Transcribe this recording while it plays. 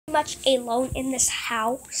Much alone in this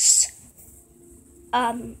house.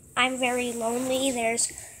 I'm very lonely.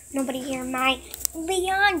 There's nobody here. My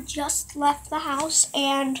Leon just left the house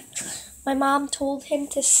and my mom told him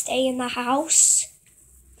to stay in the house,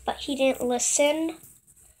 but he didn't listen.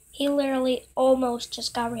 He literally almost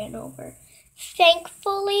just got ran over.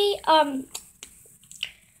 Thankfully,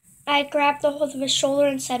 I grabbed the hold of his shoulder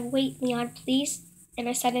and said, "Wait, Leon, please." And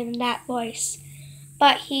I said it in that voice.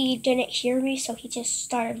 But he didn't hear me, so he just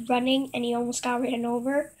started running, and he almost got ran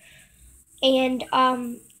over. And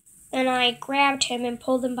I grabbed him and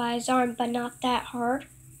pulled him by his arm, but not that hard.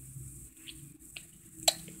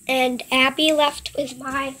 And Abby left with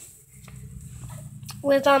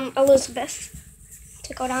Elizabeth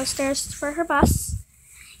to go downstairs for her bus.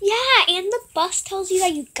 Yeah, and the bus tells you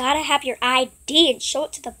that you gotta have your ID and show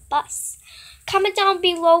it to the bus. Comment down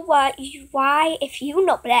below if you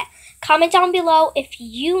know that. Comment down below if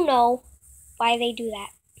you know why they do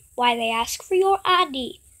that. Why they ask for your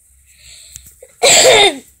ID.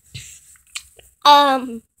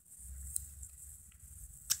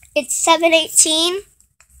 It's 7:18,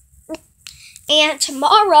 and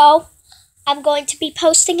tomorrow I'm going to be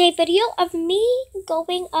posting a video of me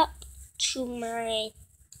going up to my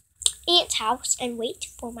aunt's house and wait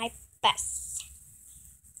for my bus.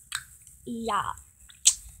 Yeah.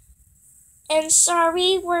 And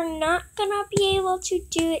sorry, we're not gonna be able to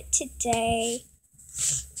do it today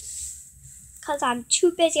because I'm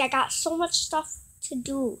too busy. I got so much stuff to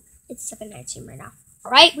do. It's 7:19 right now.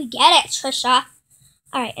 Alright, we get it, Trisha.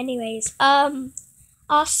 Alright, anyways.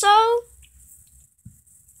 Also,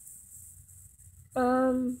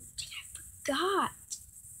 I forgot.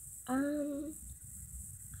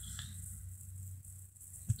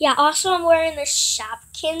 Yeah, also I'm wearing the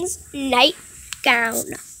Shopkins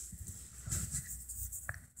nightgown.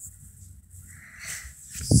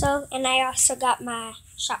 So, and I also got my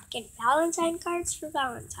Shopkins Valentine cards for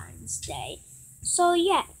Valentine's Day. So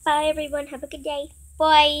yeah, bye everyone, have a good day.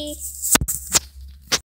 Bye.